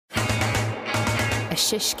a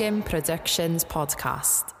Shishkin Productions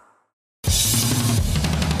podcast.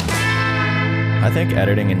 I think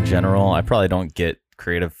editing in general, I probably don't get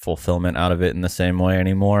creative fulfillment out of it in the same way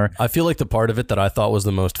anymore. I feel like the part of it that I thought was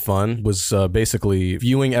the most fun was basically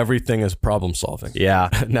viewing everything as problem solving. Yeah.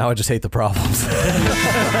 Now I just hate the problems.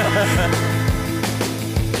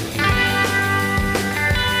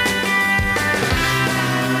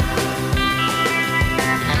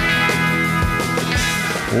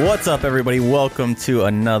 What's up, everybody? Welcome to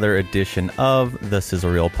another edition of the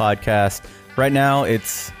Sizzle Reel podcast. Right now,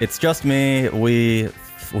 it's just me. We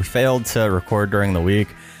failed to record during the week,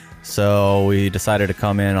 so we decided to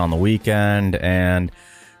come in on the weekend. And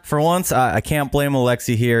for once, I can't blame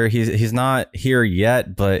Alexi here. He's not here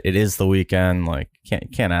yet, but it is the weekend. Like,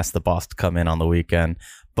 can't ask the boss to come in on the weekend.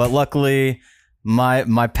 But luckily,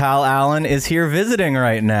 my pal Alan is here visiting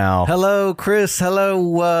right now. Hello, Chris.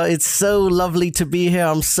 Hello. It's so lovely to be here.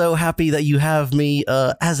 I'm so happy that you have me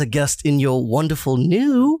as a guest in your wonderful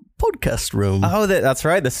new podcast room. Oh, that's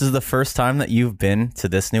right. This is the first time that you've been to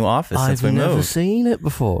this new office since we moved. I've never seen it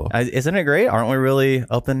before. Isn't it great? Aren't we really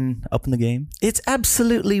up in the game? It's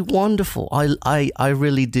absolutely wonderful. I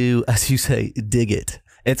really do, as you say, dig it.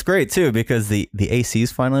 It's great, too, because the AC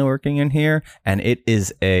is finally working in here, and it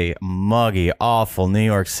is a muggy, awful New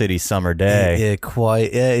York City summer day. Yeah,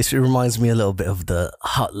 quite. Yeah, it reminds me a little bit of the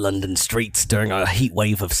hot London streets during a heat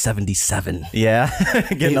wave of 77. Yeah?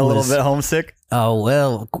 Getting a little bit homesick? Oh,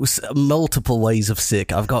 well, multiple ways of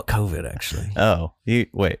sick. I've got COVID, actually. Oh,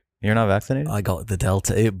 wait. You're not vaccinated? I got the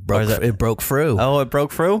Delta. It broke through. Oh, it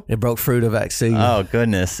broke through? It broke through the vaccine. Oh,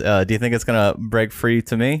 goodness. Do you think it's going to break free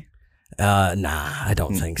to me? Nah, I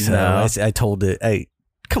don't think so. No. I told it, hey,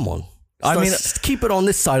 come on. I mean, keep it on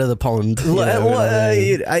this side of the pond.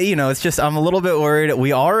 It's just I'm a little bit worried.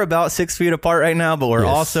 We are about 6 feet apart right now, but we're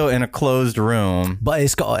also in a closed room. But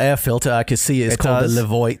it's got an air filter. I can see it's called the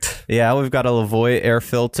Levoit. Yeah, we've got a Levoit air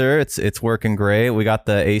filter. It's working great. We got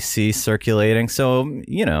the AC circulating, so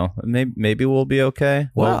maybe we'll be okay.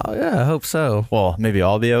 Well, yeah, I hope so. Well, maybe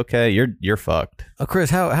I'll be okay. You're fucked.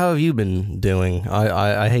 Chris, how have you been doing?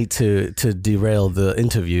 I hate to derail the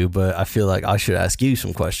interview, but I feel like I should ask you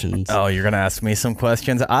some questions. Oh, you're gonna ask me some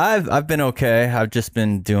questions? I've been okay. I've just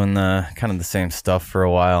been doing the same stuff for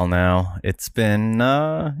a while now. It's been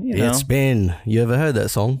It's been. You ever heard that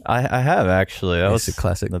song? I have actually. It's a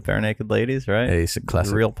classic. The Bare Naked Ladies, right? It's a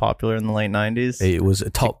classic. Real popular in the late 90s. It was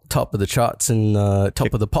top of the charts and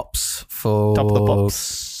top of the pops for top of the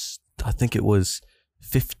pops. I think it was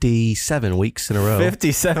 57 weeks in a row.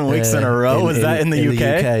 57 weeks in a row? Was that in the UK? In the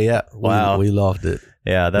UK, yeah. Wow. We loved it.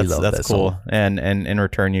 Yeah, that's cool. Song. And in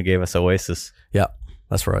return, you gave us Oasis. Yeah,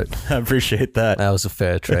 that's right. I appreciate that. That was a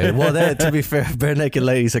fair trade. Well, to be fair, Bare Naked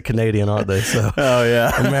Ladies are Canadian, aren't they? So oh,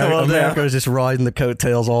 yeah. America is just riding the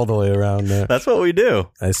coattails all the way around there. That's what we do.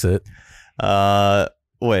 That's it.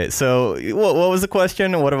 Wait, so what was the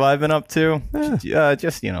question? What have I been up to?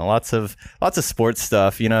 Just, lots of sports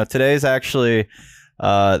stuff. Today's actually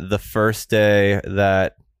the first day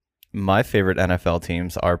that my favorite NFL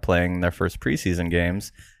teams are playing their first preseason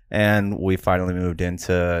games, and we finally moved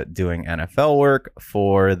into doing NFL work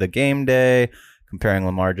for the game day, comparing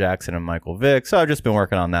Lamar Jackson and Michael Vick. So I've just been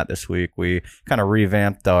working on that this week. We kind of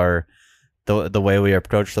revamped the way we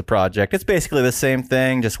approach the project. It's basically the same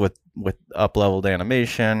thing, just with up-leveled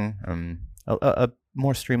animation, a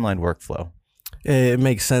more streamlined workflow. It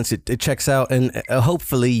makes sense. It checks out, and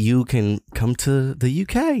hopefully you can come to the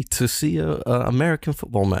UK to see a American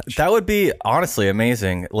football match. That would be honestly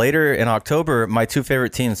amazing. Later in October, my two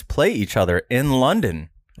favorite teams play each other in London.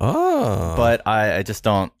 Oh, but I just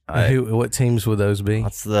don't. What teams would those be?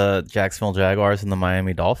 That's the Jacksonville Jaguars and the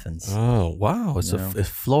Miami Dolphins. Oh, wow! If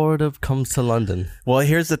Florida comes to London. Well,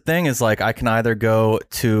 here's the thing: is like I can either go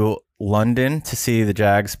to London to see the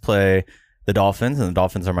Jags play the Dolphins, and the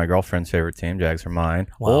Dolphins are my girlfriend's favorite team. Jags are mine.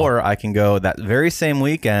 Wow. Or I can go that very same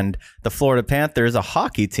weekend. The Florida Panthers, a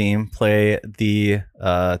hockey team, play the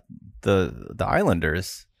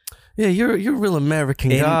Islanders. Yeah, you're a real American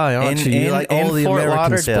guy, aren't you? You like all the Fort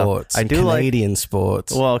American Lauderdale. sports. I do Canadian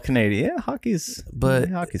sports. Well, Canadian, yeah, hockey's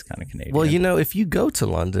kind of Canadian. Well, if you go to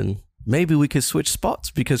London, maybe we could switch spots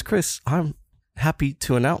because, Chris, I'm happy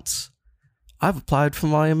to announce I've applied for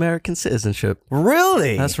my American citizenship.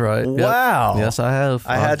 Really? That's right. Wow. Yep. Yes, I have.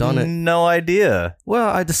 I've done it. No idea. Well,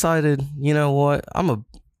 I decided, you know what? I'm a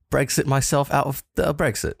Brexit myself out of the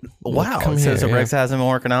Brexit. Wow. So Brexit hasn't been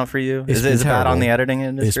working out for you? Is it bad on the editing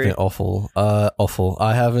industry? It's been awful. Awful.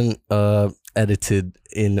 I haven't edited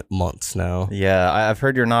in months now. Yeah, I've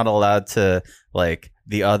heard you're not allowed to, like,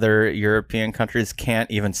 the other European countries can't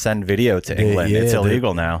even send video to England. It's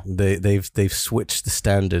illegal now. They've switched the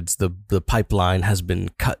standards. The pipeline has been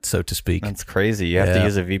cut, so to speak. That's crazy. You have to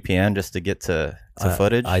use a VPN just to get to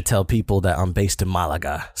footage. I tell people that I'm based in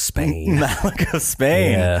Malaga, Spain. Malaga,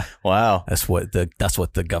 Spain. Yeah. Wow. That's what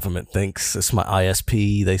the government thinks. It's my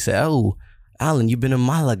ISP. They say, "Oh, Alan, you've been in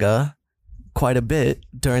Malaga quite a bit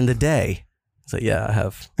during the day." So yeah, I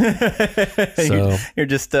have. So you're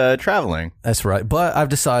just traveling. That's right. But I've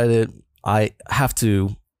decided I have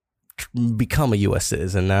to become a U.S.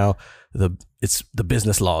 citizen now. The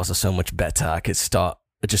business laws are so much better. I could start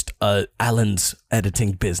just Alan's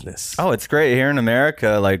editing business. Oh, it's great here in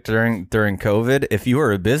America. Like during COVID, if you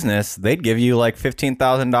were a business, they'd give you like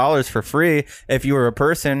 $15,000 for free. If you were a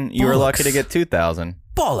person, you were lucky to get $2,000.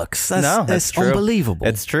 Bollocks! That's true. Unbelievable.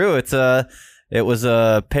 It's true. It was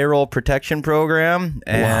a payroll protection program,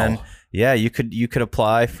 and yeah, you could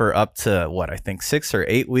apply for up to I think 6 or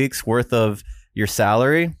 8 weeks worth of your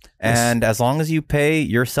salary, and as long as you pay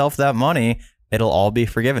yourself that money, it'll all be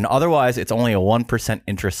forgiven. Otherwise, it's only a 1%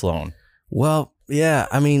 interest loan. Well, yeah,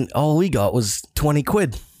 I mean, all we got was 20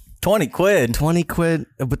 quid. 20 quid. 20 quid,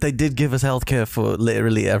 but they did give us healthcare for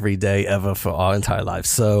literally every day ever for our entire lives.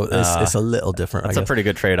 So it's a little different. It's a pretty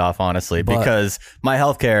good trade-off, honestly, because my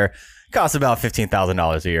healthcare costs about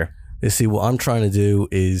 $15,000 a year. You see, what I'm trying to do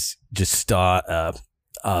is just start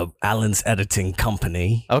Alan's editing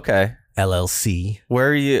company. Okay. LLC. Where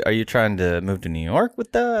are you? Are you trying to move to New York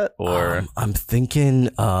with that, or I'm thinking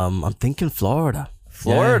Florida.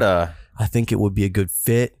 Florida. Yeah, I think it would be a good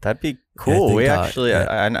fit. That'd be cool.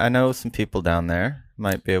 I know some people down there.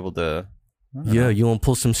 Might be able to. Yeah, you want to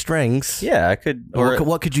pull some strings? Yeah, I could. Or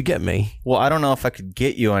what could you get me? Well, I don't know if I could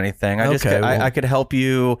get you anything. I could help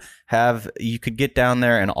you you could get down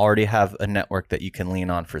there and already have a network that you can lean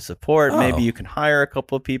on for support. Maybe you can hire a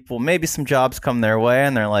couple of people. Maybe some jobs come their way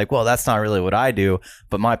and they're like, well, that's not really what I do.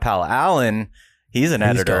 But my pal Alan, he's an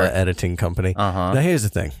editor. He's got an editing company. Uh-huh. Now, here's the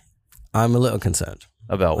thing. I'm a little concerned.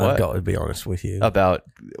 About what? I've got to be honest with you. About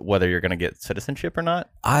whether you're going to get citizenship or not?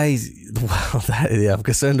 I'm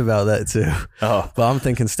concerned about that too. Oh. But I'm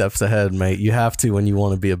thinking steps ahead, mate. You have to when you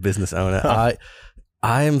want to be a business owner.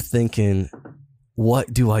 I am thinking,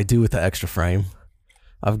 what do I do with the extra frame?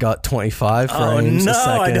 I've got 25 frames a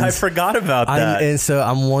second. I forgot about that. And so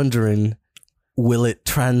I'm wondering, will it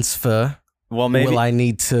transfer? Well, maybe. Will I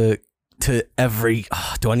need to do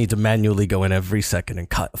I need to manually go in every second and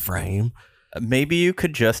cut a frame? Maybe you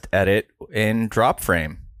could just edit in drop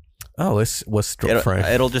frame. Oh, what's drop frame?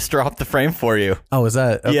 It'll just drop the frame for you. Oh, is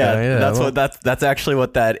that? Okay, yeah. That's actually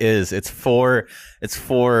what that is. It's for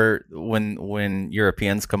when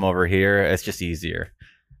Europeans come over here. It's just easier.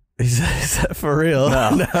 Is that for real?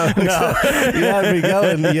 No. You had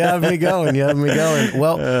me going.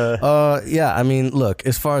 Well, yeah. I mean, look.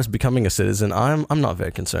 As far as becoming a citizen, I'm not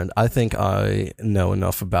very concerned. I think I know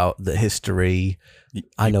enough about the history.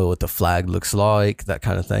 I know what the flag looks like, that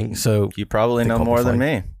kind of thing. So you probably know more than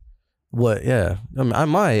me. What? Yeah. I mean, I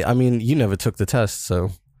might. I mean, you never took the test,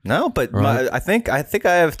 so no. But right? I think I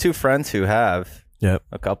have 2 friends who have. Yep.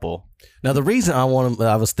 A couple. Now, the reason I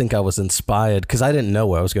was inspired because I didn't know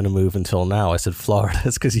where I was going to move until now. I said Florida.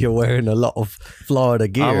 It's because you're wearing a lot of Florida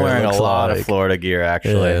gear. I'm wearing a lot of Florida gear,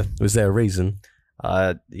 actually. Yeah. Was there a reason?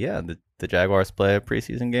 Yeah. The Jaguars play a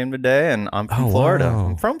preseason game today, and I'm from Florida. Wow.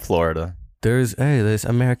 I'm from Florida. There's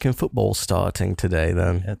American football starting today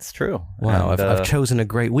then. It's true. Wow, and, I've chosen a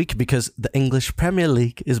great week because the English Premier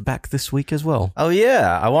League is back this week as well. Oh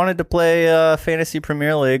yeah, I wanted to play Fantasy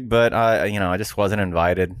Premier League, but I just wasn't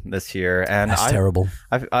invited this year, and that's terrible.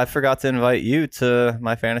 I forgot to invite you to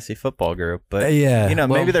my fantasy football group, but yeah,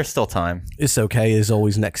 maybe there's still time. It's okay. There's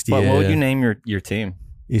always next year. What would you name your team?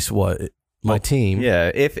 It's what my team. Yeah,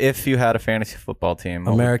 if you had a fantasy football team,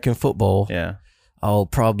 American football. Yeah. I'll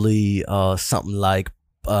probably something like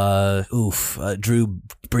Drew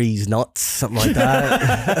Brees nuts, something like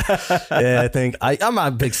that. Yeah, I think I'm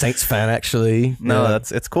a big Saints fan actually. No, yeah.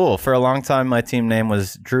 it's cool. For a long time, my team name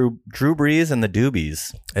was Drew Brees and the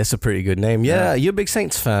Doobies. It's a pretty good name. Yeah, you're a big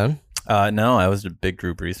Saints fan. No, I was a big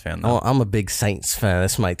Drew Brees fan though. Oh, I'm a big Saints fan.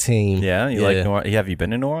 That's my team. Yeah, like have you been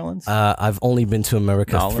to New Orleans? I've only been to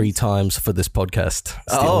America 3 times for this podcast.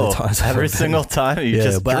 It's every single time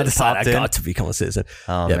but I decided I got to become a citizen.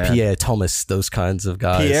 Man. Pierre Thomas, those kinds of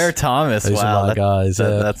guys. Pierre Thomas, those wow, are my guys.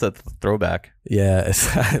 That's a throwback. Yeah, it's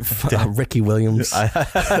Ricky Williams.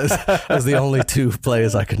 That's the only two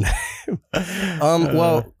players I could name.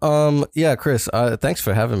 Yeah, Chris, thanks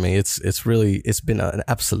for having me. It's been an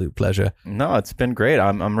absolute pleasure. No, it's been great.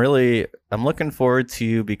 I'm looking forward to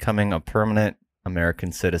you becoming a permanent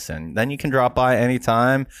American citizen. Then you can drop by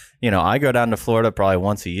anytime. I go down to Florida probably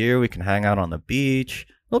once a year. We can hang out on the beach.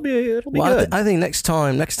 It'll be good. I think next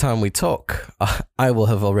time we talk, I will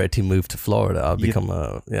have already moved to Florida. I'll become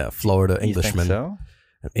a Florida Englishman. You think so?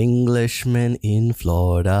 An Englishman in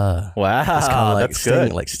Florida. Wow, it's kind of like that's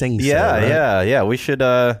good. Like Sting. Yeah, right? yeah. We should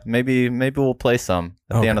maybe we'll play some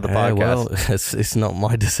at the end of the podcast. Well, it's not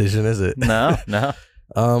my decision, is it? No.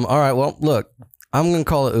 All right. Well, look. I'm going to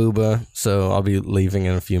call it Uber, so I'll be leaving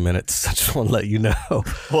in a few minutes. I just want to let you know.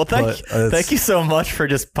 Well, thank you so much for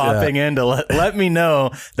just popping in to let me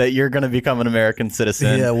know that you're going to become an American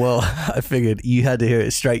citizen. Yeah, well, I figured you had to hear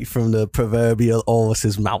it straight from the proverbial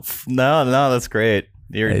horse's mouth. No, that's great.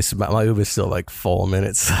 My Uber's still like 4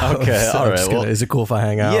 minutes. Okay, all right. Is it cool if I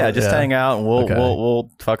hang out? Yeah, just hang out and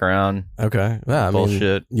we'll fuck around. Okay. Yeah,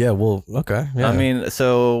 bullshit. Okay. Yeah. I mean,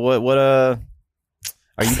 so what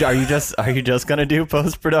Are you just gonna do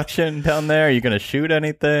post production down there? Are you gonna shoot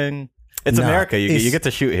anything? It's America. You get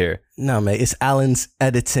to shoot here. No, mate. It's Alan's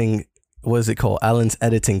editing. What is it called? Alan's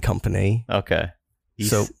editing company. Okay.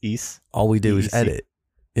 All we do is edit.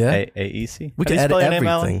 Yeah. AEC. We can edit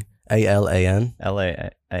everything. ALAN.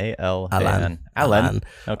 Alan.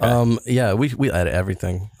 Okay. Yeah. We edit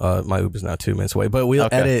everything. My Uber's now 2 minutes away, but we'll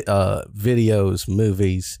edit videos,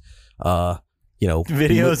 movies.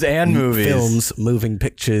 Videos and movies, films, moving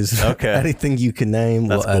pictures. Okay, anything you can name,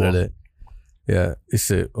 we'll edit it. Yeah,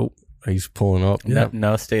 he's pulling up. Yeah,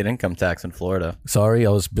 no state income tax in Florida. Sorry, I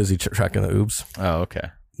was busy tracking the oobs. Oh, okay.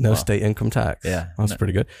 No state income tax. Yeah, that's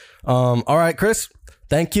pretty good. All right, Chris.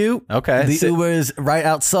 Thank you. Okay, the Uber is right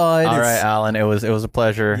outside. All right, Alan. It was a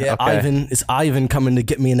pleasure. Yeah, okay. It's Ivan coming to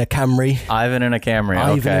get me in a Camry. Ivan in a Camry.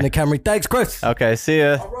 Ivan in a Camry. Thanks, Chris. Okay, see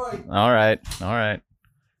ya. All right.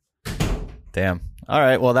 Damn. All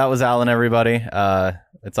right. Well, that was Alan, everybody.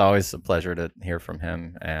 It's always a pleasure to hear from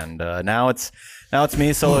him. And now it's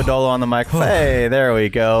me, Solo Dolo, on the mic. Hey, there we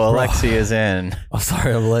go. Alexi is in. Oh,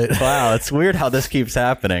 sorry, I'm late. Wow, it's weird how this keeps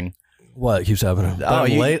happening. What keeps happening?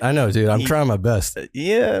 I'm late? I know, dude. I'm trying my best.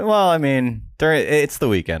 Yeah, well, I mean, it's the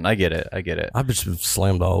weekend. I get it. I've just been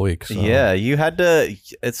slammed all week. So. Yeah, you had to.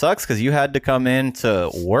 It sucks because you had to come in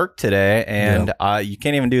to work today, and you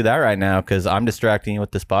can't even do that right now because I'm distracting you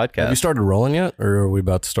with this podcast. Have you started rolling yet, or are we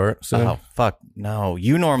about to start soon? Oh, fuck. No,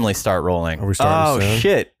 you normally start rolling. Are we starting soon? Oh,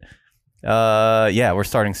 shit. Yeah, we're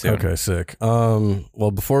starting soon. Okay, sick.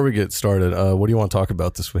 Well, before we get started, what do you want to talk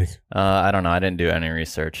about this week? I don't know. I didn't do any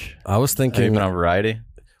research. I was thinking even on Variety.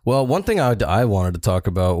 Well, one thing I wanted to talk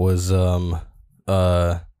about was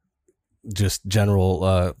just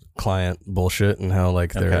general client bullshit and how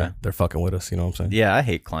like they're fucking with us. You know what I'm saying? Yeah, I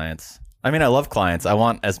hate clients. I mean, I love clients. I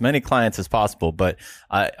want as many clients as possible, but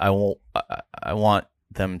I want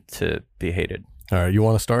them to be hated. All right, you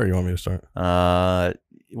want to start? Or you want me to start?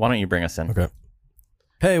 Why don't you bring us in? Okay.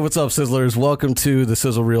 Hey, what's up, Sizzlers? Welcome to the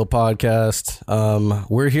Sizzle Reel podcast.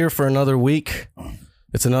 We're here for another week.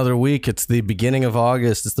 It's another week. It's the beginning of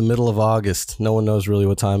August. It's the middle of August. No one knows really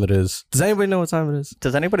what time it is. Does anybody know what time it is?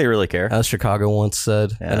 Does anybody really care? As Chicago once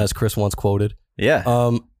said, and as Chris once quoted.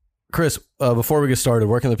 Yeah. Chris, before we get started,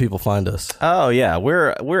 where can the people find us? Oh, yeah.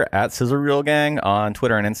 We're at Sizzle Reel Gang on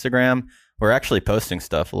Twitter and Instagram. We're actually posting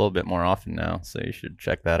stuff a little bit more often now, so you should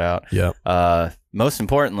check that out. Yeah. Most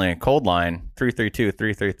importantly, Cold Line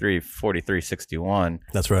 332-333-4361.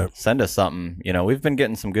 That's right. Send us something. We've been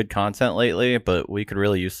getting some good content lately, but we could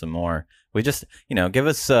really use some more. We just, give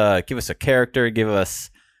us a character, give us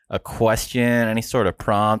a question, any sort of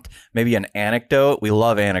prompt, maybe an anecdote. We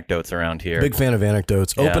love anecdotes around here. Big fan of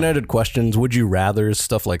anecdotes. Yeah. Open-ended questions, would you rather,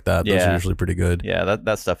 stuff like that. Those are usually pretty good. Yeah,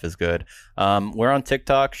 that stuff is good. We're on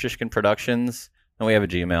TikTok, Shishkin Productions, and we have a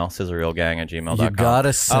Gmail, sizzlereelgang@gmail.com. You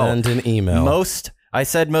gotta send an email. I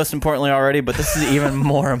said most importantly already, but this is even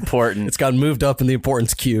more important. It's got moved up in the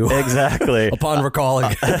importance queue. Exactly. Upon recalling.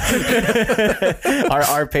 Our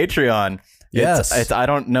Patreon. Yes. It's I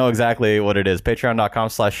don't know exactly what it is.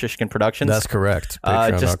 Patreon.com/Shishkin Productions. That's correct.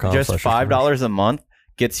 Just $5 a month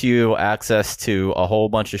gets you access to a whole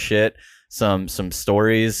bunch of shit, some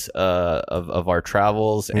stories of our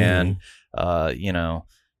travels and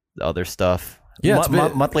other stuff. Yeah,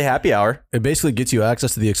 monthly happy hour. It basically gets you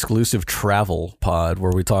access to the exclusive travel pod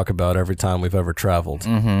where we talk about every time we've ever traveled.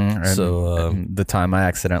 Mm-hmm. So the time I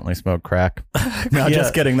accidentally smoked crack. No,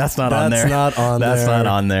 just kidding. That's not on there. That's not on there. That's not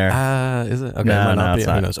on there. Is it? Okay, no, it's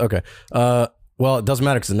not. Who knows? Okay. Well, it doesn't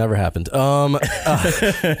matter because it never happened.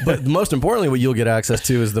 But most importantly, what you'll get access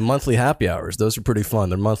to is the monthly happy hours. Those are pretty fun.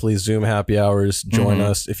 They're monthly Zoom happy hours. Join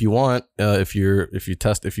us if you want. If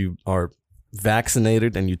you are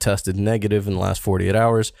vaccinated and you tested negative in the last 48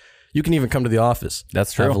 hours, you can even come to the office.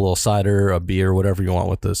 That's true. Have a little cider, a beer, whatever you want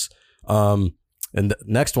with this. And the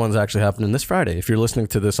next one's actually happening this Friday. If you're listening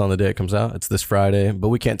to this on the day it comes out, it's this Friday. But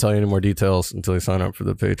we can't tell you any more details until you sign up for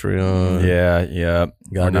the Patreon. Yeah.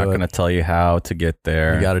 We're not going to tell you how to get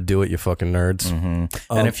there. You got to do it, you fucking nerds.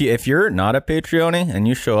 And if you're not a Patreonie and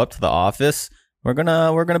you show up to the office, we're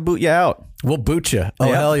gonna boot you out. We'll boot you.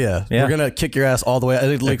 Oh, hell yeah. We're going to kick your ass all the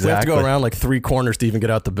way. We have to go around like 3 corners to even get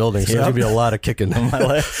out the building. So there's going to be a lot of kicking.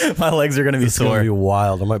 My legs are going to be sore. It's going to be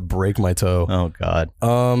wild. I might break my toe. Oh, God.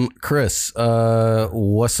 Chris,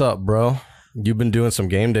 what's up, bro? You've been doing some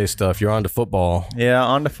game day stuff. You're on to football. Yeah,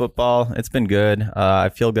 on to football. It's been good. I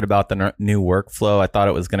feel good about the new workflow. I thought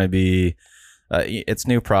it was going to be... it's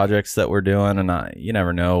new projects that we're doing, and you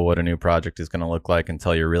never know what a new project is going to look like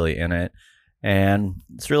until you're really in it. And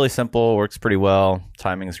it's really simple, works pretty well.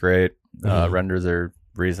 Timing's great. Renders are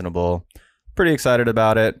reasonable. Pretty excited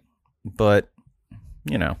about it, but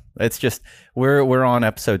it's just we're on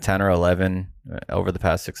episode 10 or 11 over the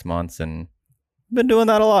past 6 months, and been doing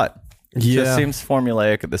that a lot. It just seems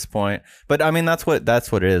formulaic at this point, but I mean that's what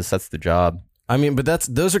it is. That's the job. I mean, but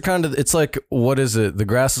those are kind of, it's like, what is it? The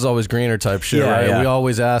grass is always greener type shit, right? Yeah. We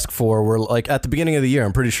always ask for, we're like, at the beginning of the year,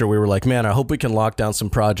 I'm pretty sure we were like, man, I hope we can lock down some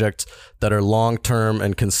projects that are long-term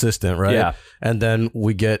and consistent, right? Yeah. And then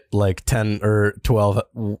we get like 10 or 12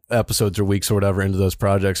 episodes or weeks or whatever into those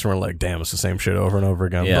projects, and we're like, damn, it's the same shit over and over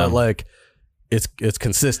again. Yeah. But like, it's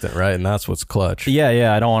consistent, right? And that's what's clutch.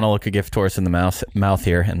 Yeah. I don't want to look a gift horse in the mouth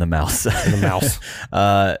here,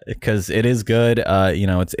 because it is good.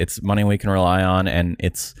 It's money we can rely on, and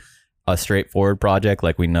it's a straightforward project.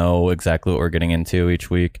 Like, we know exactly what we're getting into each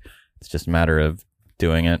week. It's just a matter of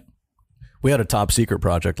doing it. We had a top secret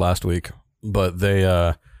project last week, but they,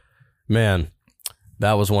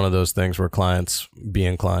 that was one of those things where clients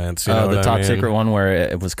being clients. You know the top secret one where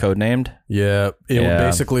it was codenamed? Yeah.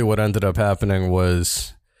 Basically, what ended up happening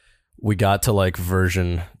was we got to like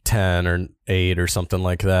version 10 or 8 or something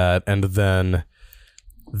like that. And then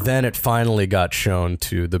it finally got shown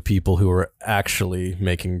to the people who were actually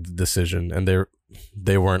making the decision. And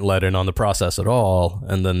they weren't let in on the process at all.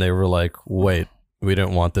 And then they were like, wait, we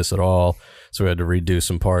didn't want this at all. So we had to redo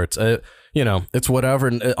some parts. It's whatever.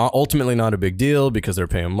 And ultimately not a big deal because they're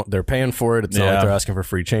paying for it. It's not like they're asking for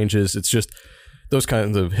free changes. It's just those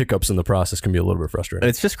kinds of hiccups in the process can be a little bit frustrating.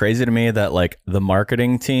 It's just crazy to me that like the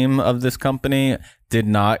marketing team of this company did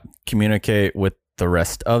not communicate with the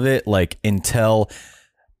rest of it, like, until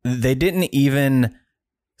they didn't even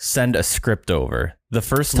send a script over. The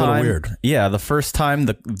first time, weird. Yeah, the first time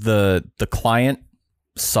the client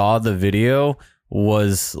saw the video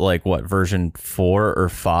was like what, version 4 or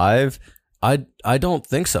 5? I don't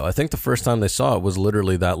think so. I think the first time they saw it was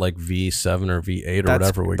literally that like V7 or V8 or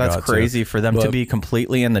whatever we got. That's crazy for them to be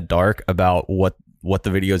completely in the dark about what the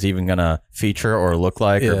video is even gonna feature or look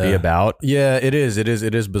like or be about. Yeah, it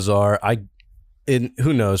is bizarre.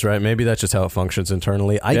 Who knows, right? Maybe that's just how it functions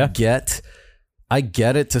internally. I get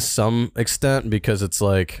it to some extent, because it's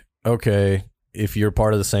like, okay, if you're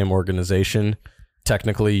part of the same organization,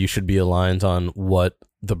 technically you should be aligned on what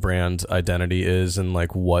the brand identity is and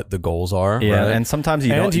like what the goals are. Yeah, right? And sometimes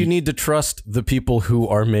you need to trust the people who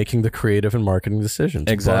are making the creative and marketing decisions.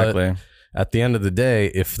 Exactly. But at the end of the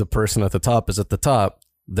day, if the person at the top is at the top,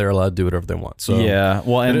 they're allowed to do whatever they want. So yeah,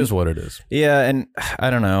 well, it is what it is. Yeah, and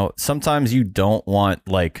I don't know. Sometimes you don't want,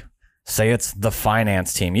 like, say it's the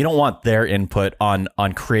finance team. You don't want their input on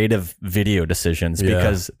creative video decisions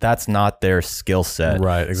because that's not their skill set.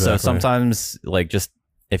 Right, exactly. So sometimes, like, just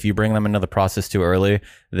if you bring them into the process too early,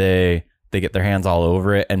 they get their hands all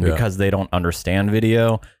over it, and because they don't understand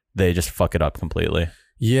video, they just fuck it up completely.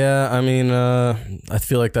 Yeah, I mean, I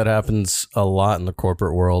feel like that happens a lot in the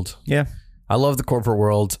corporate world. Yeah. I love the corporate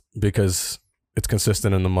world because it's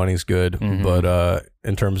consistent and the money's good, but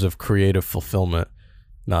in terms of creative fulfillment,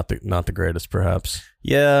 not the greatest, perhaps.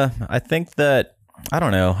 Yeah, I think I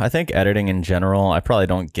don't know. I think editing in general, I probably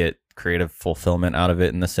don't get creative fulfillment out of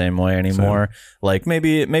it in the same way anymore. Same. Like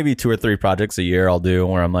maybe 2 or 3 projects a year I'll do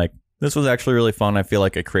where I'm like, this was actually really fun. I feel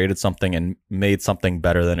like I created something and made something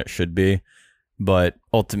better than it should be. But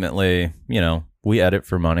ultimately, we edit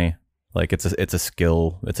for money. Like, it's a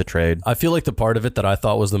skill, it's a trade. I feel like the part of it that I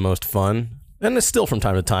thought was the most fun, and it's still from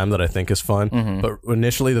time to time that I think is fun, but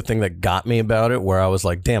initially the thing that got me about it, where I was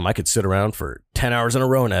like, damn, I could sit around for 10 hours in a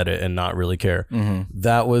row and edit and not really care.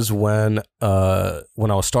 That was when I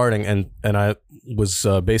was starting, and I was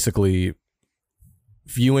basically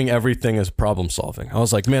viewing everything as problem solving. I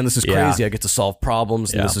was like, man, this is crazy. I get to solve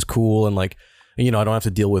problems and this is cool. And like, I don't have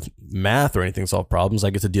to deal with math or anything to solve problems. I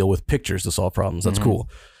get to deal with pictures to solve problems. That's cool.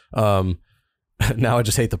 Now I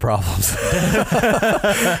just hate the problems.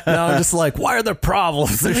 Now I'm just like, why are there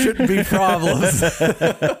problems? There shouldn't be problems.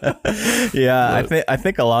 I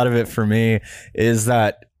think a lot of it for me is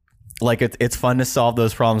that like it's fun to solve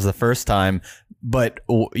those problems the first time, but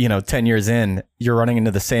 10 years in, you're running into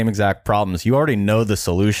the same exact problems. You already know the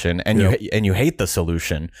solution, and you hate the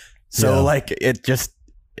solution. So like it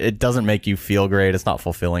doesn't make you feel great. It's not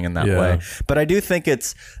fulfilling in that way. But I do think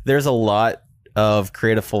there's a lot of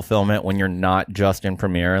creative fulfillment when you're not just in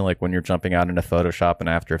Premiere, like when you're jumping out into Photoshop and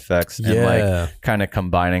After Effects and like kind of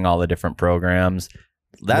combining all the different programs.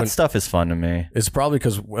 That stuff is fun to me. It's probably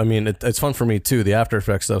because, it's fun for me too, the After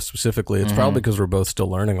Effects stuff specifically. It's probably because we're both still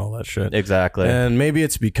learning all that shit. Exactly. And maybe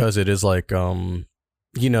it's because it is like,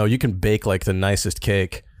 you can bake like the nicest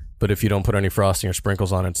cake, but if you don't put any frosting or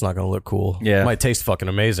sprinkles on it, it's not going to look cool. Yeah. It might taste fucking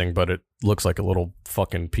amazing, but it looks like a little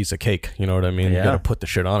fucking piece of cake. You know what I mean? You got to put the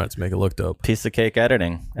shit on it to make it look dope. Piece of cake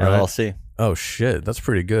editing, LLC. Oh shit, that's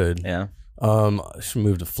pretty good. Yeah. I should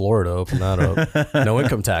move to Florida, open that up. No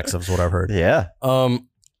income tax, is what I've heard. Yeah.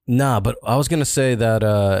 Nah, but I was gonna say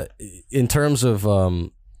that in terms of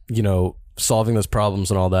solving those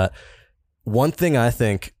problems and all that, one thing I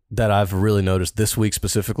think that I've really noticed this week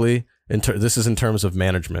specifically, this is in terms of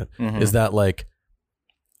management, is that like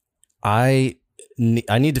I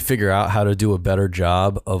need to figure out how to do a better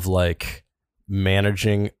job of like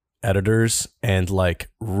managing editors and like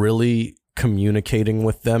really communicating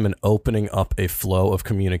with them and opening up a flow of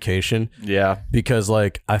communication. Yeah. Because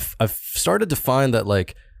like I've started to find that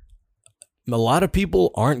like a lot of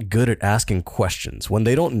people aren't good at asking questions. When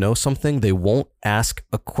they don't know something, they won't ask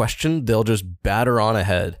a question. They'll just batter on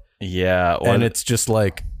ahead. Yeah. And it's just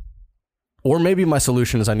like, or maybe my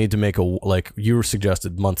solution is I need to make like you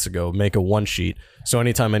suggested months ago, make a one sheet. So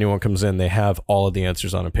anytime anyone comes in, they have all of the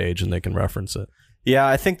answers on a page and they can reference it. Yeah,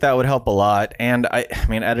 I think that would help a lot. And I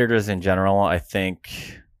mean, editors in general, I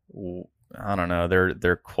think, I don't know,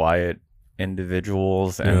 they're quiet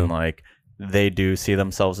individuals and like they do see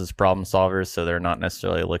themselves as problem solvers. So they're not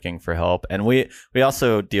necessarily looking for help. And we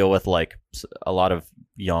also deal with like a lot of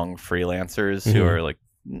young freelancers who are like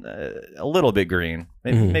a little bit green,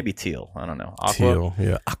 maybe teal. I don't know. Aqua. Teal,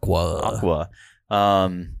 yeah. Aqua.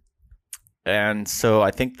 And so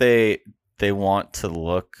I think they want to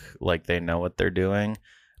look like they know what they're doing,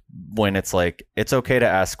 when it's like it's okay to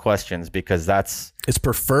ask questions because it's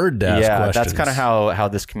preferred to ask questions. That's kind of how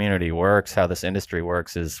this community works, how this industry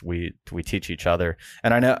works, is we teach each other.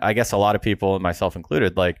 And I guess a lot of people, myself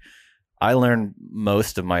included, like I learned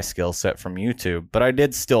most of my skill set from YouTube, but I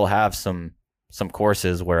did still have some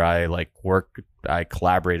courses where I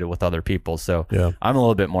collaborated with other people. So I'm a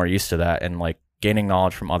little bit more used to that, and like gaining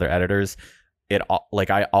knowledge from other editors.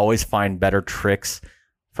 I always find better tricks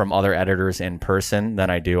from other editors in person than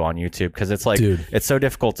I do on YouTube, because it's like, it's so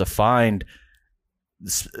difficult to find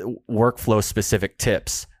workflow specific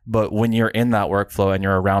tips. But when you're in that workflow and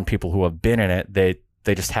you're around people who have been in it, they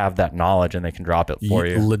just have that knowledge and they can drop it for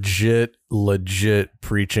you. Legit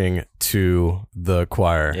preaching to the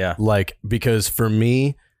choir. Yeah. Like, because for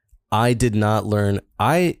me, I did not learn.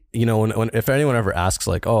 If anyone ever asks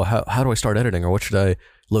like, oh, how do I start editing, or what should I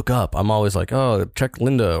look up? I'm always like, oh, check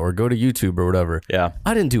Linda or go to YouTube or whatever. Yeah.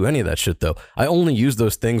 I didn't do any of that shit though. I only use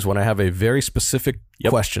those things when I have a very specific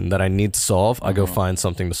question that I need to solve. I go find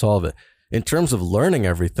something to solve it. In terms of learning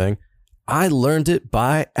everything, I learned it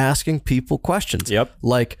by asking people questions. Yep.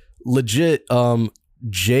 Like legit,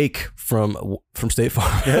 Jake from State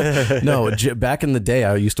Farm. No, back in the day,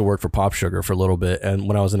 I used to work for Pop Sugar for a little bit, and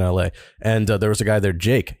when I was in LA, and there was a guy there,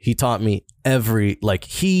 Jake. He taught me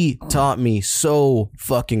he taught me so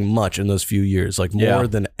fucking much in those few years, like more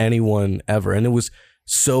than anyone ever, and it was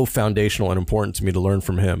so foundational and important to me to learn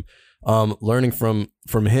from him. Learning from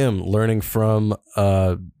him, learning from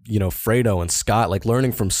Fredo and Scott, like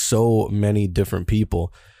learning from so many different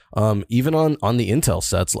people. Even on the Intel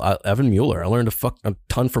sets, Evan Mueller, I learned a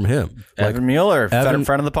ton from him. Evan Mueller, friend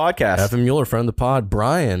of the podcast. Evan Mueller, friend of the pod.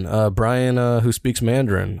 Brian, who speaks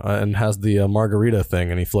Mandarin and has the margarita thing,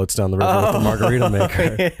 and he floats down the river with the margarita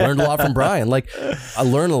maker. Yeah. Learned a lot from Brian. Like, I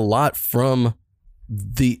learned a lot from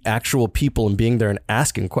the actual people and being there and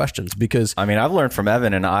asking questions, because I mean, I've learned from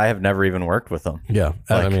Evan, and I have never even worked with him. Yeah,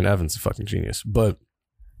 Evan's a fucking genius. But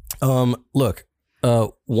look,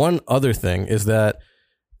 one other thing is that,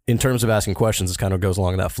 in terms of asking questions, this kind of goes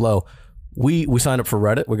along that flow. We signed up for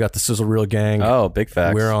Reddit. We got the Sizzle Reel Gang. Oh, big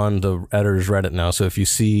facts. We're on the editor's Reddit now. So if you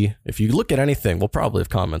look at anything, we'll probably have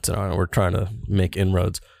comments on it. We're trying to make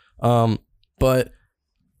inroads. But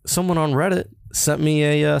someone on Reddit sent me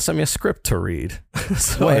a script to read.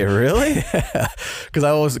 Wait, really? Yeah, because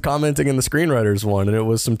I was commenting in the screenwriters one, and it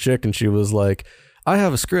was some chick, and she was like, "I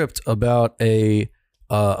have a script about a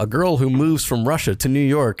girl who moves from Russia to New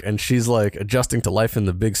York, and she's like adjusting to life in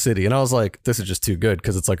the big city." And I was like, "This is just too good,"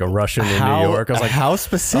 because it's like a Russian in New York. I was like, how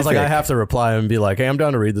specific? I was like, I have to reply and be like, "Hey, I'm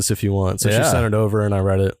down to read this if you want." So she sent it over, and I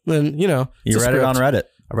read it. And you read it on Reddit.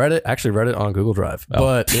 I read it on Google Drive,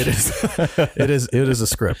 but it is it is a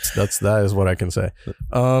script. That is what I can say.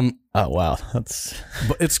 Oh wow,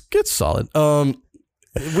 but it's solid. We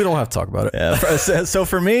don't have to talk about it. Yeah. So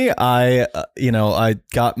for me, I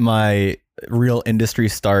got my real industry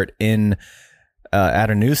start in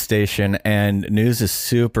at a news station, and news is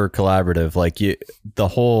super collaborative. Like the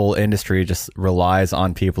whole industry just relies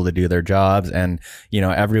on people to do their jobs, and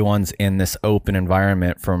everyone's in this open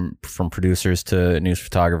environment from producers to news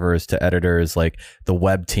photographers to editors. Like the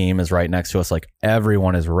web team is right next to us. Like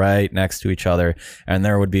everyone is right next to each other, and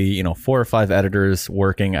there would be 4 or 5 editors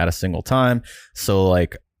working at a single time. So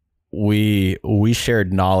like we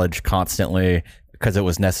shared knowledge constantly because it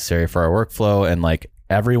was necessary for our workflow, and like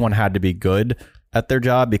everyone had to be good at their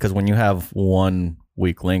job, because when you have one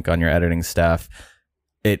weak link on your editing staff,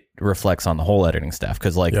 it reflects on the whole editing staff.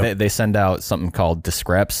 Because like they send out something called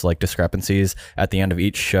discrepancies at the end of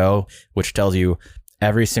each show, which tells you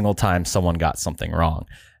every single time someone got something wrong.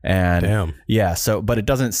 And yeah, so but it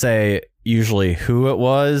doesn't say usually who it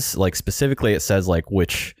was. Like specifically, it says like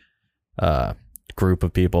which group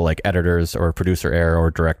of people, like editors or producer error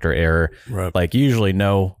or director error. Right. Like you usually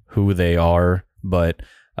know who they are, but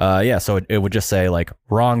so it would just say like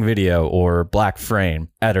wrong video or black frame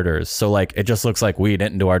editors. So like it just looks like we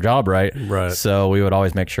didn't do our job right. So we would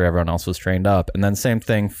always make sure everyone else was trained up. And then same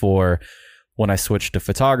thing for when I switched to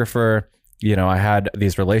photographer. I had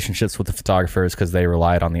these relationships with the photographers because they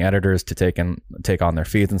relied on the editors to take on their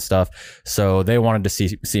feeds and stuff. So they wanted to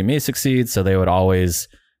see me succeed. So they would always,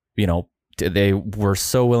 they were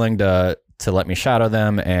so willing to let me shadow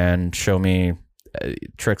them and show me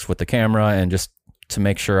tricks with the camera and just to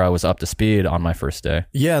make sure I was up to speed on my first day.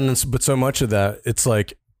 Yeah, but so much of that, it's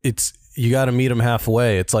like you got to meet them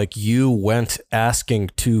halfway. It's like you went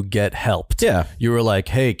asking to get helped. Yeah, you were like,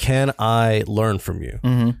 "Hey, can I learn from you?"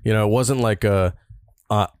 Mm-hmm. It wasn't like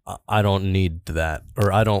I don't need that,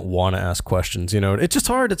 or I don't want to ask questions. It's just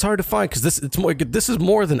hard. It's hard to find because this is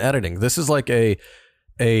more than editing. This is like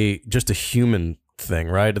just a human thing,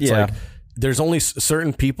 right? It's like there's only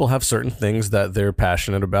certain people have certain things that they're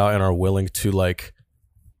passionate about and are willing to like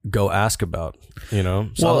go ask about, So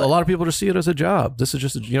a lot of people just see it as a job. This is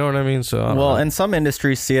just, you know what I mean? So and some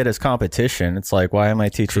industries see it as competition. It's like, why am I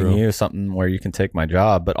teaching you something where you can take my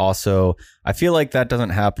job? But also, I feel like that doesn't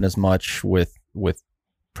happen as much with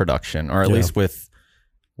production, or at least with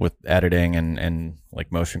editing and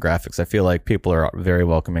like motion graphics. I feel like people are very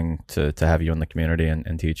welcoming to have you in the community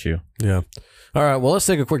and teach you. Yeah. All right. Well, let's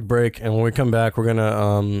take a quick break, and when we come back, we're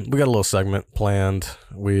gonna we got a little segment planned.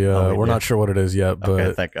 We're not sure what it is yet, but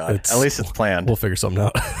okay, thank God. At least it's planned. We'll figure something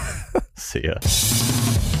out. See ya.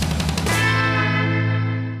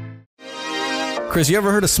 Chris, you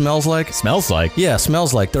ever heard of Smells Like? Smells Like? Yeah,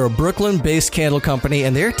 Smells Like. They're a Brooklyn-based candle company,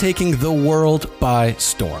 and they're taking the world by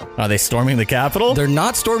storm. Are they storming the Capitol? They're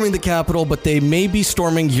not storming the Capitol, but they may be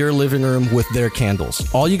storming your living room with their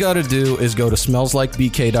candles. All you got to do is go to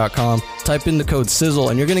smellslikebk.com, type in the code SIZZLE,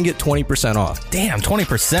 and you're going to get 20% off. Damn, 20%?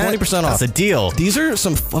 20% off. That's a deal. These are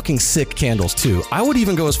some fucking sick candles, too. I would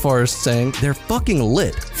even go as far as saying they're fucking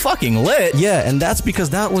lit. Fucking lit? Yeah, and that's because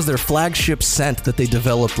that was their flagship scent that they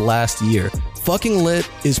developed last year. Fucking Lit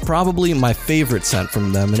is probably my favorite scent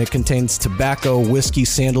from them, and it contains tobacco, whiskey,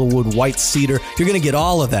 sandalwood, white cedar. You're gonna get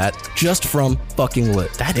all of that just from Fucking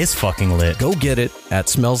Lit. That is fucking lit. Go get it at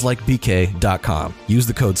smellslikebk.com. Use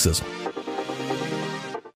the code SIZZLE.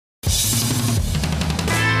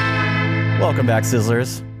 Welcome back,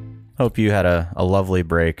 Sizzlers. Hope you had a lovely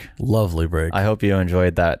break. Lovely break. I hope you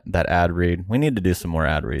enjoyed that ad read. We need to do some more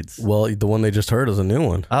ad reads. Well, the one they just heard is a new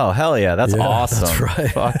one. Oh, hell yeah. That's awesome. That's right.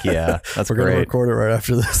 Fuck yeah. That's We're great. We're going to record it right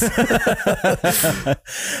after this.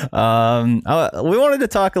 We wanted to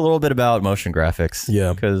talk a little bit about motion graphics.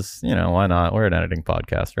 Yeah. Because, why not? We're an editing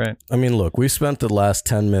podcast, right? I mean, look, we spent the last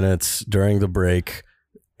 10 minutes during the break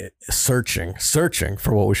searching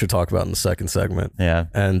for what we should talk about in the second segment. Yeah.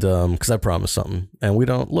 And because I promised something, and we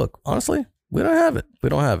don't honestly, we don't have it.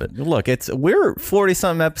 Look, we're 40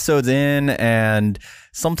 something episodes in, and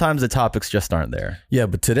sometimes the topics just aren't there. Yeah,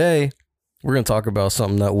 but today we're going to talk about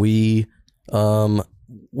something that we've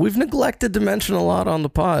neglected to mention a lot on the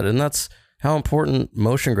pod, and that's how important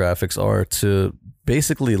motion graphics are to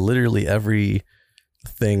basically literally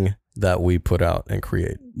everything that we put out and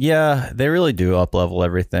create. Yeah, they really do up level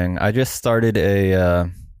everything. I just started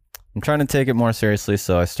I'm trying to take it more seriously,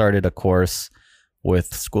 so I started a course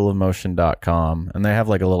with schoolofmotion.com, and they have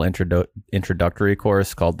like a little introductory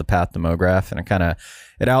course called The Path to MoGraph, and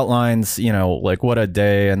it outlines, like what a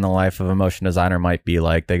day in the life of a motion designer might be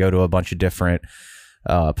like. They go to a bunch of different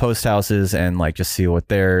post houses and like just see what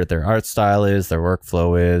their art style is, their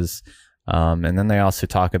workflow is, and then they also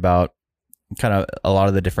talk about kind of a lot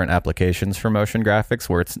of the different applications for motion graphics,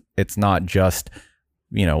 where it's not just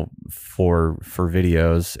for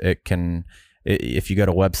videos. It can, if you go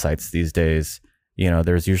to websites these days,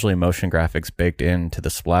 there's usually motion graphics baked into the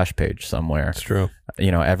splash page somewhere. It's true.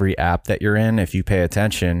 Every app that you're in, if you pay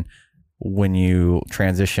attention, when you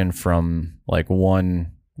transition from like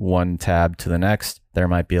one tab to the next, there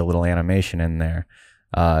might be a little animation in there.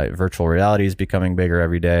 Virtual reality is becoming bigger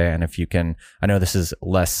every day. And if you can, I know this is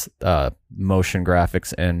less motion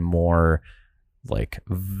graphics and more like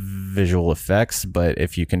visual effects, but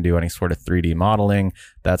if you can do any sort of 3D modeling,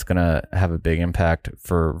 that's going to have a big impact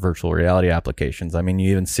for virtual reality applications. I mean, you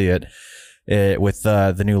even see it with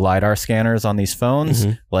the new LiDAR scanners on these phones.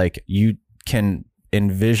 Mm-hmm. Like you can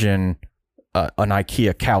envision an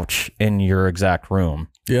IKEA couch in your exact room.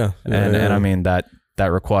 Yeah. And I mean, that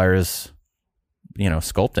requires,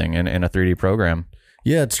 sculpting in a 3D program.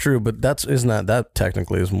 Yeah, it's true. But that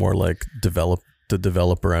technically is more like the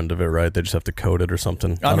developer end of it, right? They just have to code it or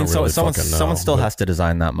something. I mean, someone still has to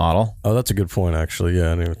design that model. Oh, that's a good point, actually. Yeah, I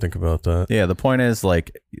didn't even think about that. Yeah, the point is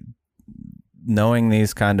like knowing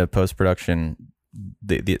these kind of post-production,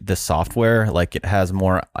 the software, like it has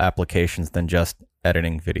more applications than just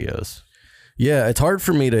editing videos. Yeah, it's hard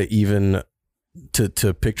for me to even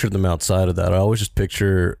to picture them outside of that. I always just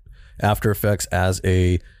picture After Effects as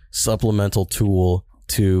a supplemental tool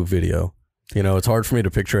to video. It's hard for me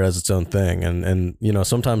to picture it as its own thing. And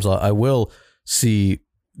sometimes I will see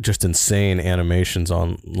just insane animations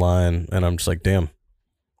online and I'm just like, damn,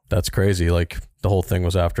 that's crazy. Like the whole thing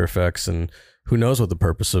was After Effects, and who knows what the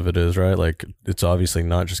purpose of it is, right? Like it's obviously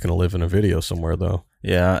not just going to live in a video somewhere though.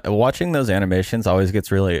 Yeah. Watching those animations always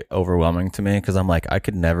gets really overwhelming to me because I'm like, I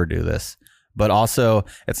could never do this. But also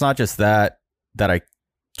it's not just that I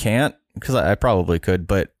can't, because I probably could,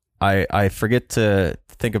 but I forget to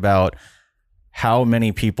think about how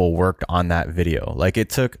many people worked on that video. Like it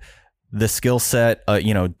took the skill set,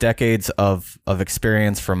 decades of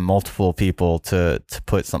experience from multiple people to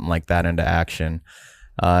put something like that into action.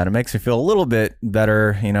 And it makes me feel a little bit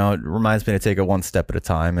better. It reminds me to take it one step at a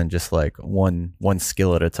time and just like one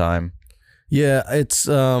skill at a time. Yeah, it's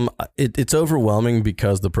overwhelming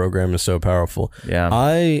because the program is so powerful. Yeah.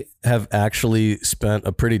 I have actually spent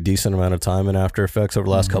a pretty decent amount of time in After Effects over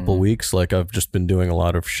the last couple of weeks. Like I've just been doing a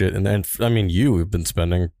lot of shit, and I mean, you've been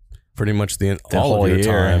spending pretty much the all whole of your year,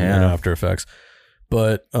 time yeah, in After Effects.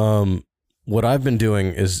 But what I've been doing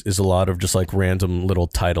is a lot of just like random little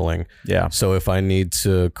titling. Yeah. So if I need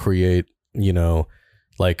to create,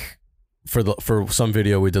 like for some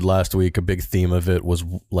video we did last week, a big theme of it was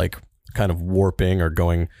like kind of warping or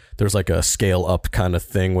going, there's like a scale up kind of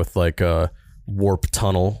thing with like a warp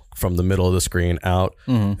tunnel from the middle of the screen out.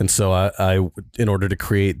 And so I in order to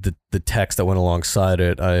create the text that went alongside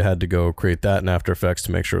it, I had to go create that in After Effects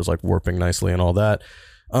to make sure it was like warping nicely and all that.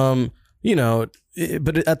 But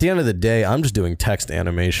at the end of the day, I'm just doing text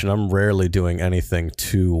animation. I'm rarely doing anything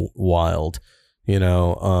too wild.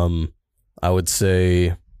 I would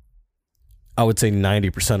say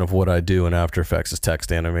 90% of what I do in After Effects is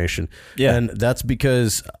text animation. Yeah. And that's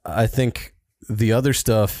because I think the other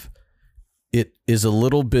stuff, it is a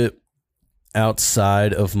little bit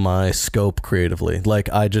outside of my scope creatively. Like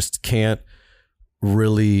I just can't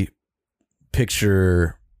really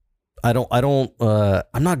picture, I'm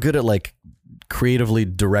not good at like creatively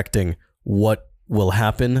directing what will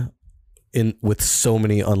happen with so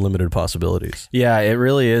many unlimited possibilities. Yeah, it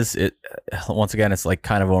really is. Once again, it's like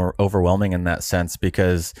kind of overwhelming in that sense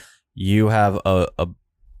because you have a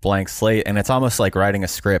blank slate and it's almost like writing a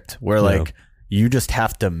script where like you just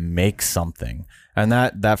have to make something. And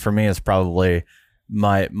that for me is probably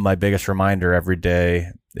my biggest reminder every day,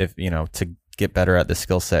 if to get better at the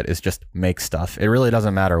skill set, is just make stuff. It really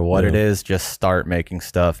doesn't matter what it is, just start making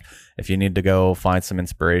stuff. If you need to go find some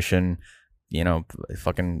inspiration,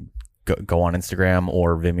 fucking go on Instagram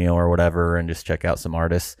or Vimeo or whatever and just check out some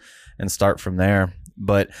artists and start from there.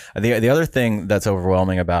 But the other thing that's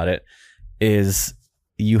overwhelming about it is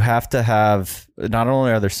you have to have, not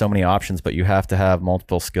only are there so many options, but you have to have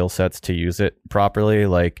multiple skill sets to use it properly.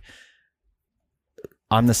 Like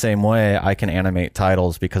I'm the same way. I can animate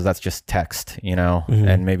titles because that's just text,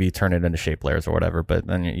 and maybe turn it into shape layers or whatever. But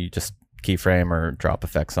then you just keyframe or drop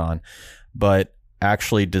effects on. But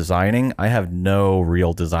actually designing, I have no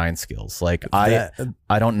real design skills. Like I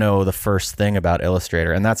don't know the first thing about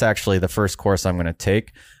Illustrator, and that's actually the first course I'm going to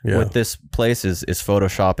take with this place is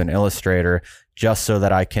Photoshop and Illustrator, just so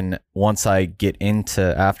that I can, once I get into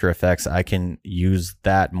After Effects, I can use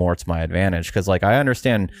that more to my advantage. Because like I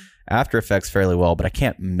understand After Effects fairly well, but I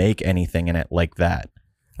can't make anything in it like that.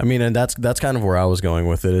 I mean, and that's kind of where I was going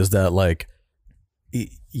with it, is that like,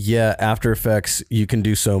 yeah, After Effects, you can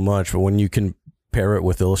do so much, but when you can pair it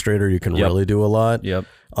with Illustrator, you can really do a lot.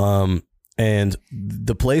 And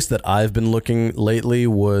the place that I've been looking lately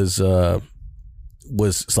was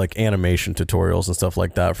like animation tutorials and stuff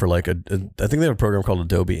like that for like I think they have a program called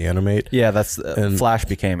Adobe Animate. Yeah, that's and Flash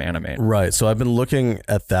became Animate. Right. So I've been looking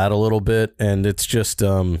at that a little bit, and it's just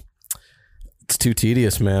it's too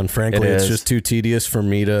tedious, man. Frankly, it's just too tedious for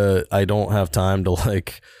me I don't have time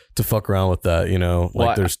to fuck around with that, you know.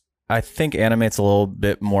 Like I think Animate's a little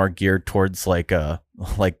bit more geared towards like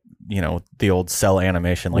you know, the old cell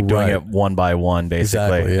animation, like doing it one by one,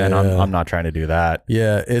 basically. Exactly, yeah, and I'm not trying to do that.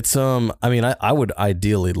 Yeah, it's I mean, I would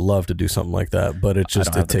ideally love to do something like that, but it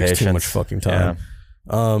takes too much fucking time.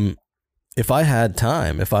 Yeah. If I had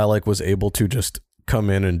time, if I like was able to just come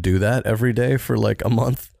in and do that every day for like a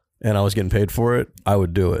month and I was getting paid for it, I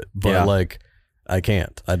would do it. But like I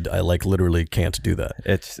can't. I like literally can't do that.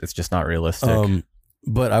 It's just not realistic.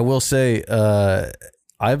 But I will say,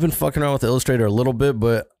 I've been fucking around with Illustrator a little bit,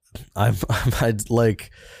 but I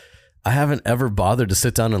haven't ever bothered to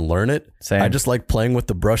sit down and learn it. Same. I just like playing with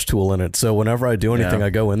the brush tool in it. So whenever I do anything, I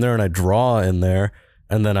go in there and I draw in there,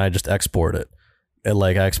 and then I just export it. And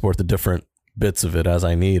like I export the different bits of it as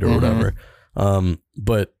I need or whatever.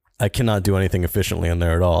 But I cannot do anything efficiently in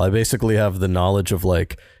there at all. I basically have the knowledge of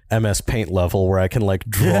like MS Paint level where I can like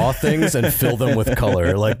draw things and fill them with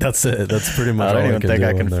color. Like that's it. That's pretty much all I can do. I don't even think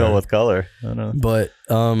I can fill with color. I don't know. But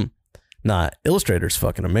Illustrator's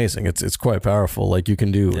fucking amazing. It's quite powerful. Like you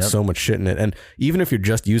can do so much shit in it. And even if you're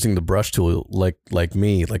just using the brush tool, like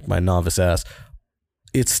me, like my novice ass,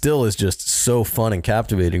 it still is just so fun and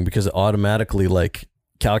captivating because it automatically like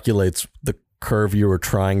calculates the curve you were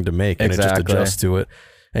trying to make and it just adjusts to it.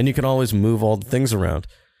 And you can always move all the things around.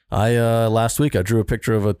 Last week I drew a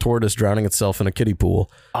picture of a tortoise drowning itself in a kiddie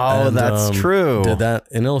pool. Oh, and, that's true. Did that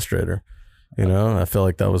in Illustrator. You know, I feel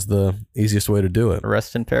like that was the easiest way to do it.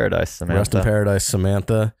 Rest in paradise, Samantha. Rest in paradise,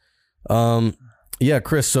 Samantha. Yeah,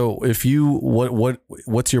 Chris. So if you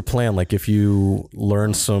what's your plan? Like if you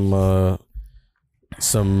learn some of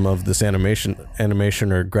this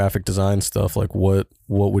animation or graphic design stuff, like what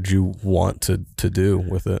would you want to do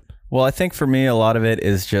with it? Well, I think for me, a lot of it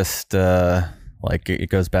is just like it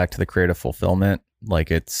goes back to the creative fulfillment.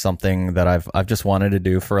 Like it's something that I've just wanted to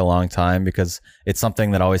do for a long time because it's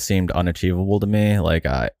something that always seemed unachievable to me. Like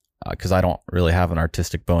because I don't really have an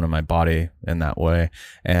artistic bone in my body in that way.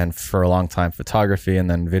 And for a long time, photography and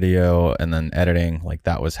then video and then editing, like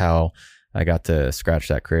that was how I got to scratch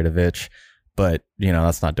that creative itch. But, you know,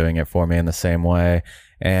 that's not doing it for me in the same way.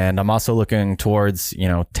 And I'm also looking towards,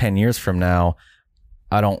 10 years from now,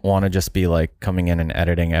 I don't want to just be like coming in and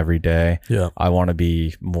editing every day. Yeah. I want to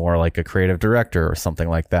be more like a creative director or something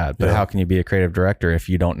like that. But how can you be a creative director if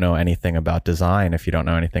you don't know anything about design, if you don't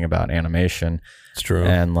know anything about animation? It's true.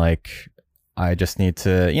 And like, I just need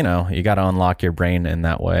to, you got to unlock your brain in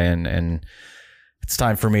that way. And it's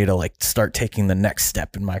time for me to like start taking the next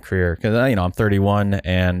step in my career. Cause I'm 31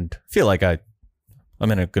 and feel like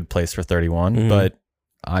I'm in a good place for 31, but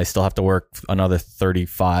I still have to work another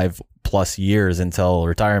 35 plus years until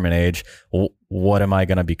retirement age. What am I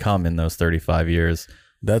going to become in those 35 years?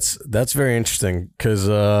 That's very interesting because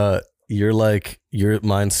your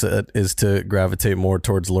mindset is to gravitate more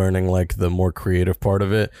towards learning like the more creative part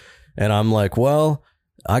of it. And I'm like, well,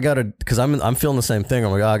 I gotta, because I'm feeling the same thing.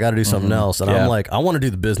 I'm like, I gotta do something else. And I'm like, I want to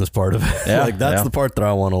do the business part of it. Like that's the part that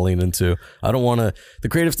I want to lean into. I don't want to, the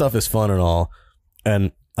creative stuff is fun and all.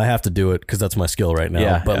 And I have to do it because that's my skill right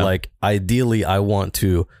now. But like ideally I want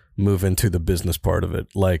to move into the business part of it,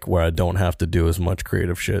 like where I don't have to do as much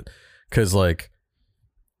creative shit. Cause like,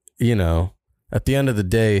 at the end of the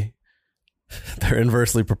day, they're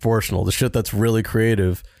inversely proportional. The shit that's really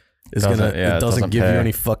creative is it doesn't give you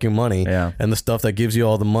any fucking money. Yeah. And the stuff that gives you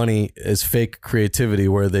all the money is fake creativity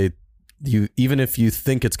where even if you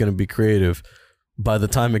think it's going to be creative, by the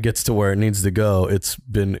time it gets to where it needs to go, it's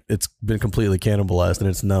been completely cannibalized and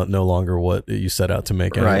it's no longer what you set out to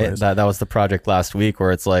make anyways. Right. That was the project last week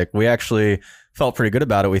where it's like we actually felt pretty good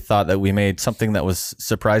about it. We thought that we made something that was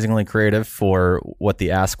surprisingly creative for what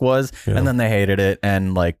the ask was, and then they hated it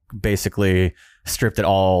and like basically stripped it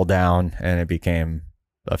all down and it became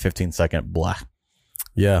a 15-second blah.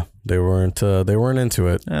 Yeah, they weren't into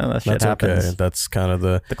it. Yeah, that shit That's happens. okay. That's kind of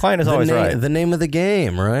the client is always right. The name of the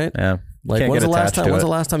game, right? Yeah. Like when's the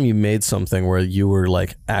last time you made something where you were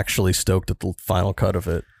like actually stoked at the final cut of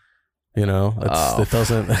it? You know,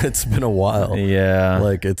 it's been a while. Yeah.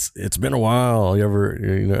 Like it's been a while. You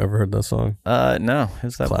ever heard that song? No.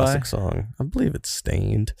 Who's that Classic by? song. I believe it's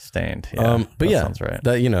Stained. Stained. Yeah. But that sounds right.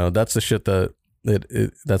 That that's the shit that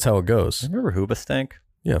that's how it goes. Remember Hoobastank?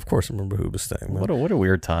 Yeah, of course I remember Hoobastank. What a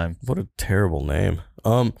weird time. What a terrible name.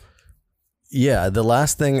 Yeah, the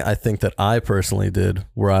last thing I think that I personally did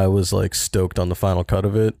where I was like stoked on the final cut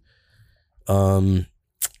of it, oh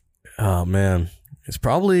man, it's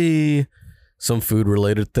probably some food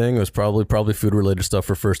related thing. It was probably food related stuff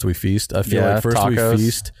for First We Feast. I feel like First tacos. We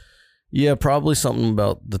Feast. Yeah, probably something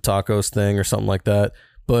about the tacos thing or something like that.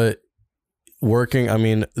 But working, I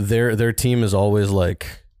mean, their team is always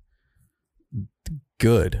like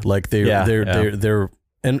good. Like they're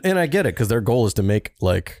and I get it because their goal is to make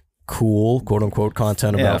like cool quote unquote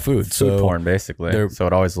content about food. So porn basically. So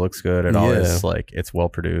it always looks good. It always like it's well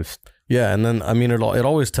produced. Yeah, and then I mean it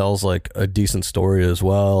always tells like a decent story as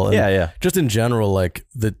well. And just in general, like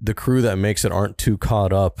the crew that makes it aren't too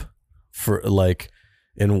caught up for like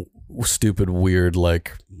in stupid weird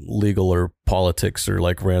like legal or politics or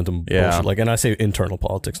like random bullshit. Like, and I say internal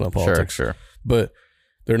politics, not politics. Sure. But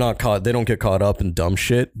they're not caught. They don't get caught up in dumb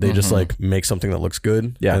shit. They just like make something that looks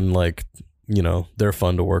good. Yeah, and like they're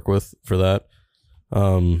fun to work with for that.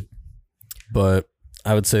 But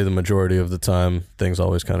I would say the majority of the time things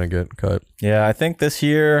always kind of get cut. Yeah, I think this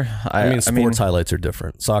year, I mean, sports highlights are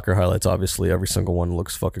different. Soccer highlights, obviously, every single one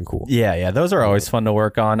looks fucking cool. Yeah, those are always fun to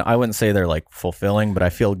work on. I wouldn't say they're like fulfilling, but I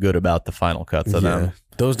feel good about the final cuts of them.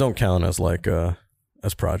 Those don't count as like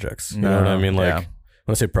as projects. You know what I mean? Like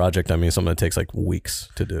when I say project, I mean something that takes like weeks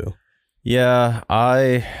to do. Yeah,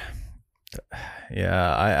 I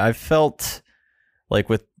felt like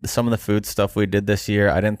with some of the food stuff we did this year,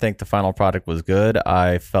 I didn't think the final product was good.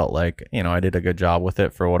 I felt like, I did a good job with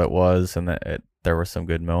it for what it was, and that there were some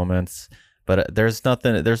good moments. But there's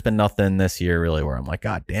been nothing this year really where I'm like,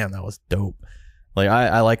 God damn, that was dope. Like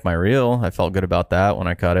I like my reel. I felt good about that when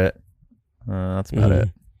I cut it. That's about it.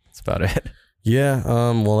 That's about it. Yeah.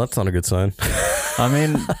 Well, that's not a good sign. I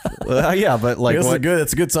mean, but like,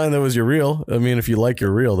 it's a good sign that was your reel. I mean, if you like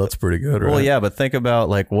your reel, that's pretty good, right? Well, yeah, but think about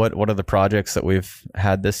like what are the projects that we've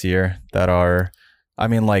had this year that are, I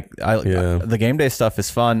mean, like the game day stuff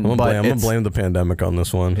is fun. I'm gonna blame the pandemic on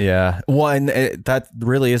this one. Yeah, well, and that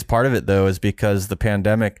really is part of it though, is because the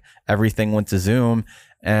pandemic, everything went to Zoom,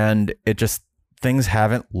 and it just things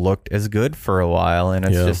haven't looked as good for a while, and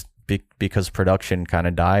it's just because production kind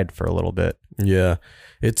of died for a little bit. Yeah.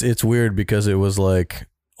 It's weird because it was like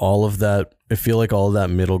all of that. I feel like all of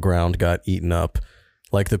that middle ground got eaten up.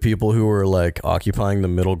 Like the people who were like occupying the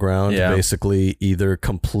middle ground basically either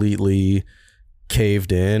completely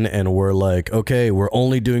caved in and were like, okay, we're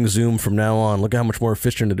only doing Zoom from now on. Look at how much more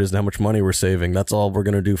efficient it is and how much money we're saving. That's all we're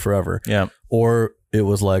going to do forever. Yeah. Or it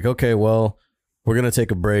was like, okay, well, we're going to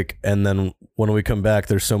take a break. And then when we come back,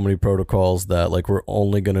 there's so many protocols that like we're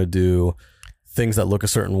only going to do things that look a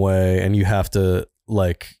certain way, and you have to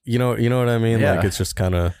like, you know what I mean? Yeah. Like it's just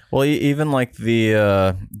kind of, well, even like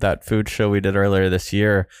the that food show we did earlier this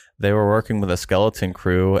year, they were working with a skeleton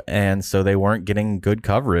crew, and so they weren't getting good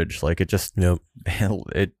coverage. Like it just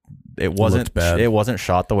it wasn't bad. It wasn't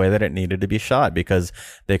shot the way that it needed to be shot because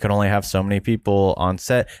they could only have so many people on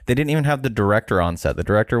set. They didn't even have the director on set. The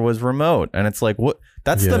director was remote, and it's like, what?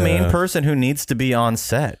 That's the main person who needs to be on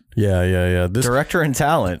set. Yeah. This director and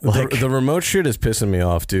talent. Like, the remote shit is pissing me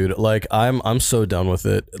off, dude. Like I'm so done with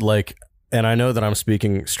it. Like, and I know that I'm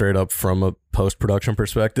speaking straight up from a post-production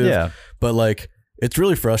perspective. Yeah. But like, it's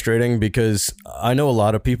really frustrating because I know a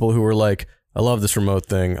lot of people who are like, I love this remote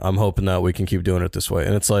thing. I'm hoping that we can keep doing it this way.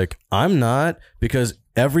 And it's like, I'm not, because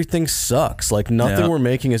everything sucks. Like nothing we're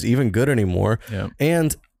making is even good anymore. Yeah.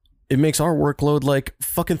 And it makes our workload like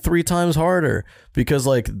fucking 3 times harder because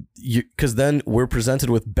because then we're presented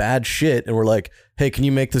with bad shit and we're like, hey, can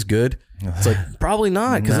you make this good? It's like, probably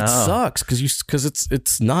not, because it sucks, because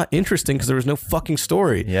it's not interesting because there was no fucking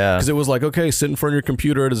story. Yeah. Because it was like, okay, sit in front of your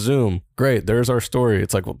computer at a Zoom. Great, there's our story.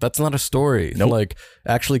 It's like, well, that's not a story. Nope. Like,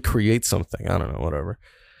 actually create something. I don't know, whatever.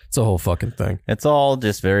 It's a whole fucking thing. It's all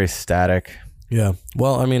just very static. Yeah.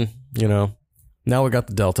 Well, I mean, now we got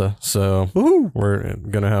the Delta, so we're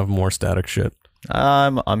gonna have more static shit.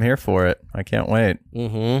 I'm here for it. I can't wait.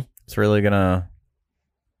 Mm-hmm. It's really gonna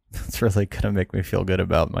It's really gonna make me feel good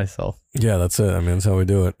about myself. Yeah, that's it. I mean, that's how we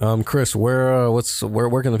do it. Chris, where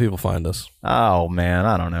can the people find us? Oh man,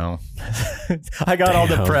 I don't know. I got all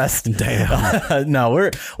depressed. Damn. No,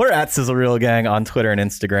 we're at Sizzle Reel Gang on Twitter and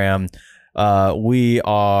Instagram. We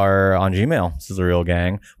are on Gmail, Sizzle Reel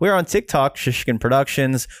Gang. We are on TikTok, Shishkin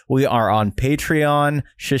Productions. We are on Patreon,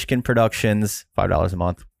 Shishkin Productions, $5 a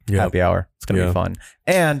month. Yep. Happy hour. It's gonna be fun.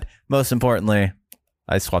 And most importantly,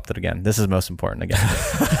 I swapped it again. This is most important again.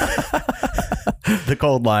 The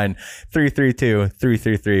cold line,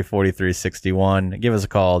 332-333-4361. Give us a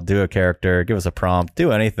call, do a character, give us a prompt,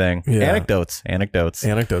 do anything. Yeah. Anecdotes Anecdotes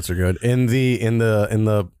are good. In the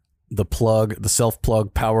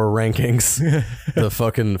self-plug power rankings, the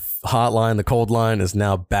fucking hotline, the cold line is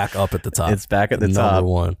now back up at the top. It's back at the top. Number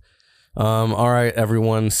one. All right,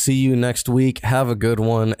 everyone. See you next week. Have a good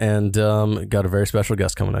one. And got a very special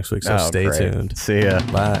guest coming next week. So stay tuned. See ya.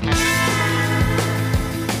 Bye.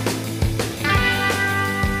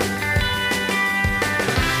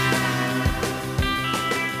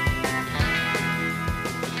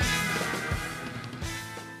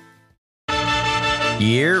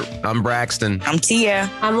 Yeah, I'm Braxton. I'm Tia.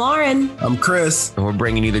 I'm Lauren. I'm Chris. And we're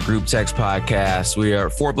bringing you the Group Text Podcast. We are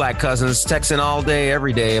 4 black cousins texting all day,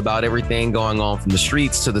 every day about everything going on from the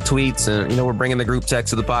streets to the tweets. And, we're bringing the group text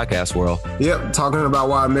to the podcast world. Yep, talking about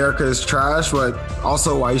why America is trash, but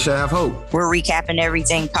also why you should have hope. We're recapping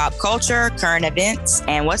everything pop culture, current events,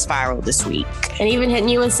 and what's viral this week. And even hitting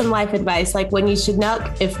you with some life advice, like when you should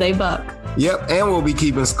knuck if they buck. Yep, and we'll be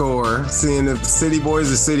keeping score, seeing if city boys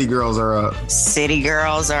or city girls are up. City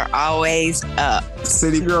girls are always up.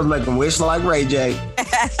 City girls make them wish like Ray J.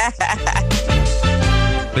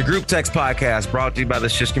 The Group Text Podcast brought to you by the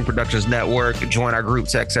Shishkin Productions Network. Join our group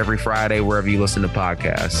text every Friday wherever you listen to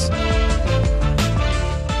podcasts.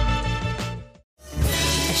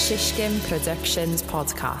 A Shishkin Productions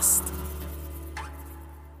podcast.